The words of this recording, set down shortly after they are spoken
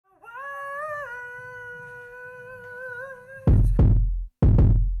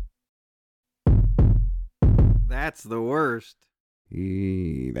That's the worst.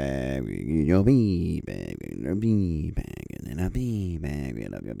 Feedback, your feedback, your feedback, and then a feedback,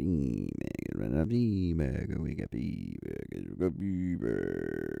 and a feedback, and a feedback, and we got feedback, and we got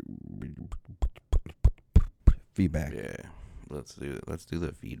feedback. Feedback. Yeah, let's do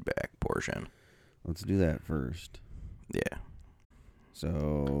the feedback portion. Let's do that first. Yeah.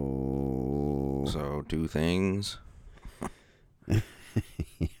 So two things. yeah.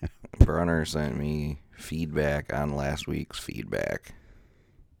 Brunner sent me feedback on last week's feedback.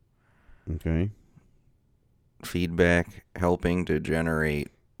 Okay. Feedback helping to generate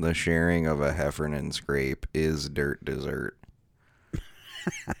the sharing of a Heffernan scrape is dirt dessert.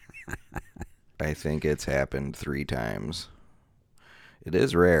 I think it's happened 3 times. It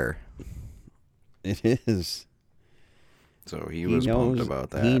is rare. It is. So he was pumped about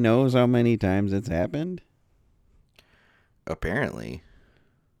that. He knows how many times it's happened? Apparently.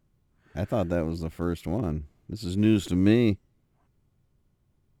 I thought that was the first one. This is news to me.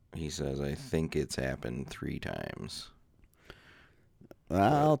 He says, I think it's happened 3 times.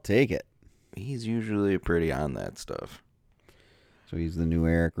 I'll take it. He's usually pretty on that stuff. So he's the new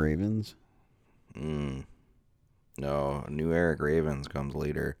Eric Ravens? No, new Eric Ravens comes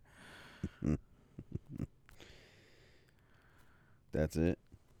later. That's it?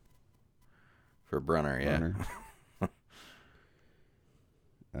 For Brunner, yeah.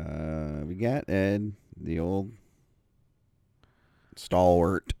 We got Ed, the old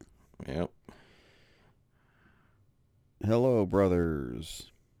stalwart. Yep. Hello,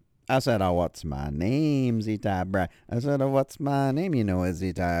 brothers. I said, oh, what's my name, Zeta Bra? I said, oh, what's my name? You know, it's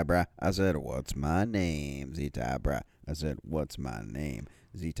Zeta Bra. I said, what's my name, Zeta Bra? I said, what's my name,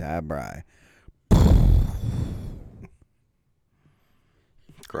 Zeta Bra?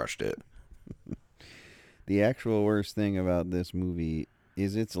 Crushed it. The actual worst thing about this movie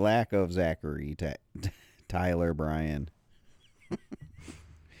is its lack of Zachary Tyler Bryan.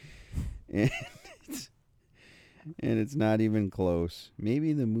 and it's not even close.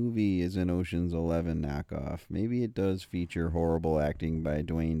 Maybe the movie is an Ocean's 11 knockoff. Maybe it does feature horrible acting by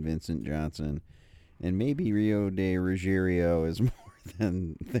Dwayne Vincent Johnson. And maybe Rio de Ruggiero is more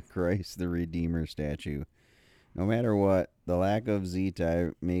than the Christ the Redeemer statue. No matter what, the lack of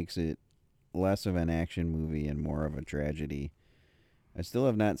Z-Type makes it less of an action movie and more of a tragedy. I still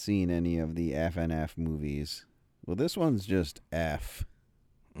have not seen any of the F&F movies. Well, this one's just F.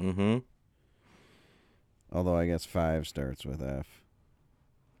 Mm-hmm. Although I guess 5 starts with F.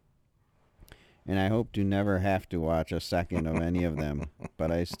 And I hope to never have to watch a second of any of them. But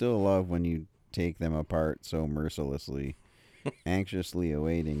I still love when you take them apart so mercilessly, anxiously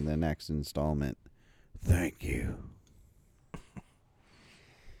awaiting the next installment. Thank you.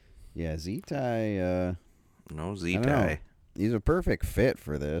 Yeah, Z-Tie, No Z-Tie. he's a perfect fit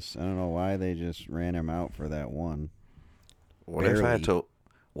for this. I don't know why they just ran him out for that one. What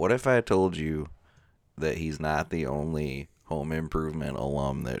if I told you that he's not the only Home Improvement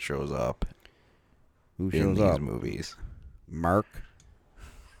alum that shows up Who in shows these up? movies? Mark.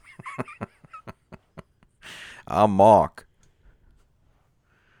 I'm Mark.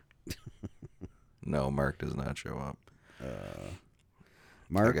 No, Mark does not show up.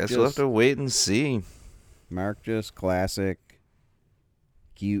 Mark I guess we'll have to wait and see. Mark just classic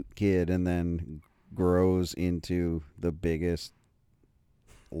cute kid and then grows into the biggest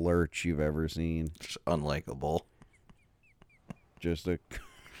lurch you've ever seen. Just unlikable. Just a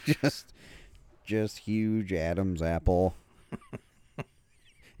just huge Adam's apple. And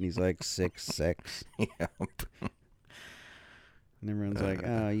he's like 6'6". Yep. And everyone's like,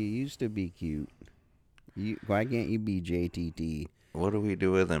 oh, you used to be cute. Why can't you be JTT? What do we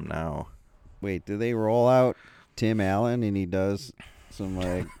do with him now? Wait, do they roll out Tim Allen and he does some,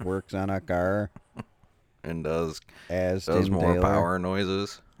 like, works on a car? And does Tim more Taylor? power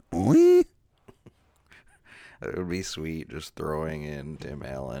noises? Wee? It would be sweet just throwing in Tim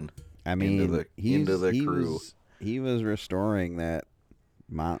Allen. I mean, into the crew. He was restoring that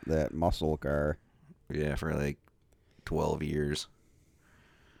muscle car. Yeah, for like 12 years.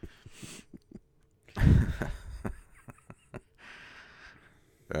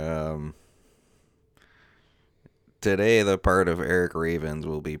 Today, the part of Eric Ravens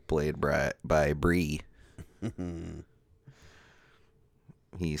will be played by Bree.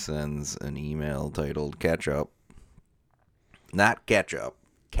 He sends an email titled Catch Up. Not Ketchup.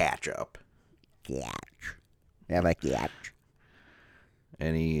 Catch Up. Catch. Have a catch.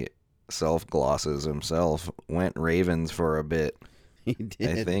 And he self-glosses himself. Went Ravens for a bit. He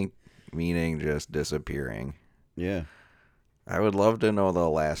did. I think meaning just disappearing. Yeah. I would love to know the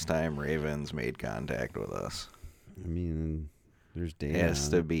last time Ravens made contact with us. I mean, there's It data. has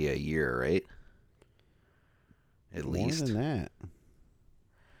to be a year, right? At More least. than that.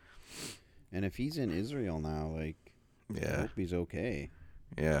 And if he's in Israel now, like, I hope he's okay.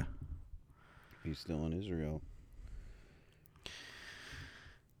 Yeah. He's still in Israel.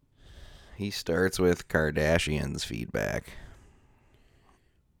 He starts with Kardashians feedback.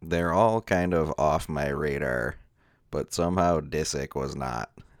 They're all kind of off my radar, but somehow Disick was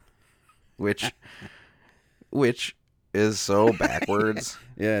not. Which is so backwards.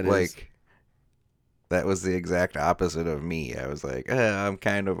 Yeah, it like, is. That was the exact opposite of me. I was like, I'm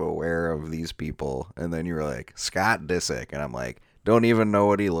kind of aware of these people. And then you were like, Scott Disick. And I'm like, don't even know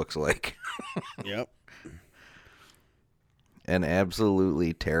what he looks like. Yep. An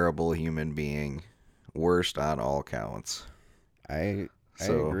absolutely terrible human being. Worst on all counts. I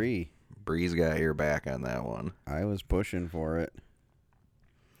agree. Bree's got your back on that one. I was pushing for it.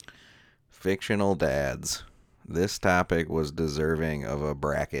 Fictional dads. This topic was deserving of a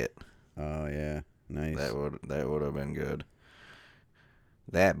bracket. Oh, yeah. Nice. That would have been good.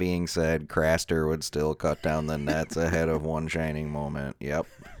 That being said, Craster would still cut down the nets ahead of One Shining Moment. Yep.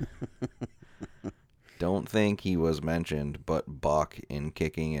 Don't think he was mentioned, but Buck in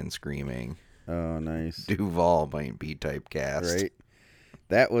Kicking and Screaming. Oh, nice. Duval might be typecast. Right.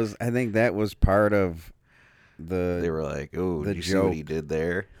 I think that was part of They were like, "Oh, did you see what he did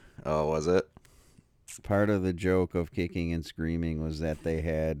there?" Oh, was it? Part of the joke of Kicking and Screaming was that they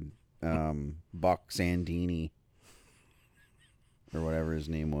had Buck Santini, or whatever his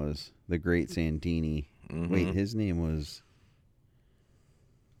name was, the Great Santini. Mm-hmm. Wait, his name was.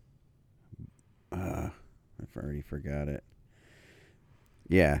 I've already forgot it.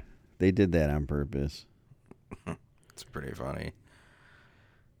 Yeah, they did that on purpose. It's pretty funny.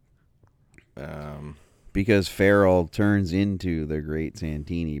 Because Farrell turns into the Great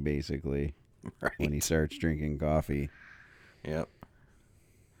Santini, basically, right, when he starts drinking coffee. Yep.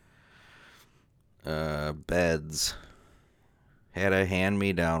 Beds. Had a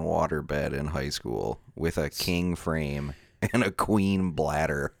hand-me-down water bed in high school with a king frame and a queen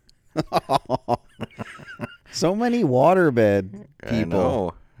bladder. So many waterbed people. I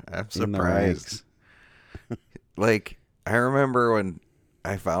know. I'm surprised. Like, I remember when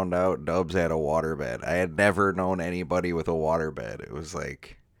I found out Dubs had a waterbed. I had never known anybody with a waterbed. It was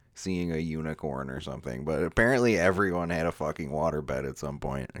like seeing a unicorn or something. But apparently everyone had a fucking waterbed at some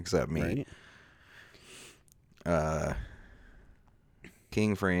point, except me. Right.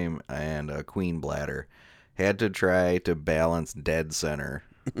 King frame and a queen bladder. Had to try to balance dead center.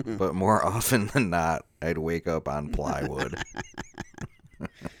 But more often than not, I'd wake up on plywood.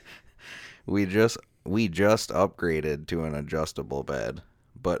 We just upgraded to an adjustable bed,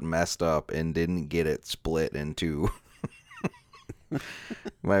 but messed up and didn't get it split in two.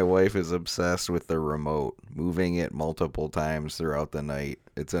 My wife is obsessed with the remote, moving it multiple times throughout the night.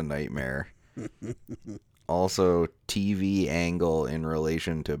 It's a nightmare. Also, TV angle in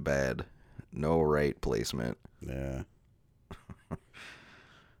relation to bed. No right placement. Yeah.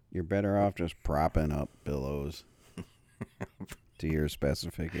 You're better off just propping up pillows to your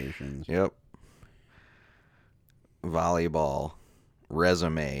specifications. Yep. Volleyball.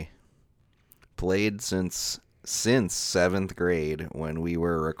 Resume. Played since 7th grade when we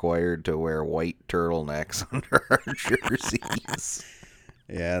were required to wear white turtlenecks under our jerseys.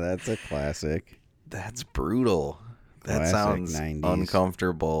 Yeah, that's a classic. That's brutal. That sounds 90s.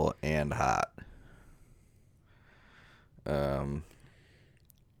 Uncomfortable and hot.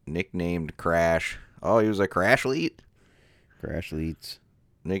 Nicknamed Crash. Oh, he was a Crashleet? Crashleets.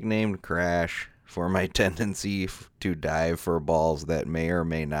 Nicknamed Crash for my tendency to dive for balls that may or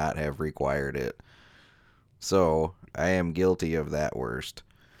may not have required it. So, I am guilty of that worst.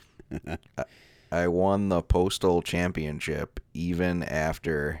 I won the Postal Championship even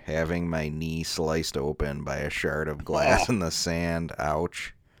after having my knee sliced open by a shard of glass in the sand.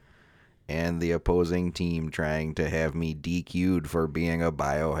 Ouch. And the opposing team trying to have me DQ'd for being a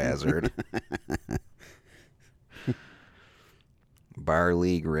biohazard. Bar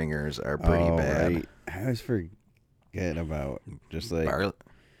league ringers are pretty bad. Right. I always forget about just like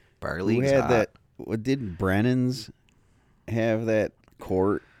bar leagues. Who had that? What did Brennan's have that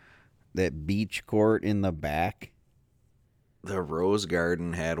court, that beach court in the back? The Rose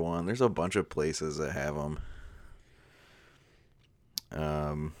Garden had one. There's a bunch of places that have them.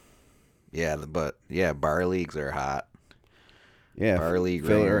 Yeah, bar leagues are hot. Yeah, bar league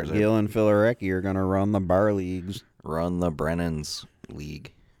Gil and Filarecki are gonna run the bar leagues. Run the Brennan's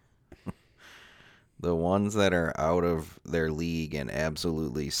league. The ones that are out of their league and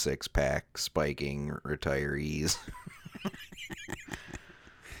absolutely six-pack spiking retirees.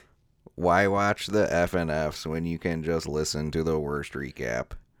 Why watch the FNFs when you can just listen to the worst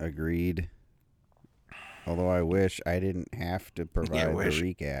recap? Agreed. Although I wish I didn't have to Yeah, provide the wish.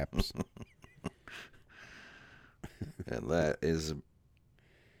 recaps. And that is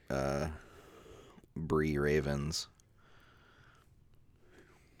uh, Bree Ravens.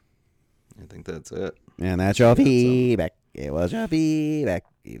 I think that's it. And that's You your got some. feedback. It was your feedback.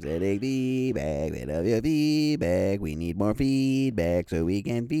 Keep sending feedback. We love your feedback. We need more feedback so we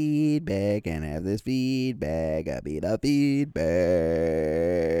can feedback and have this feedback. Be the feedback.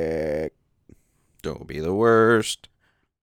 Don't be the worst.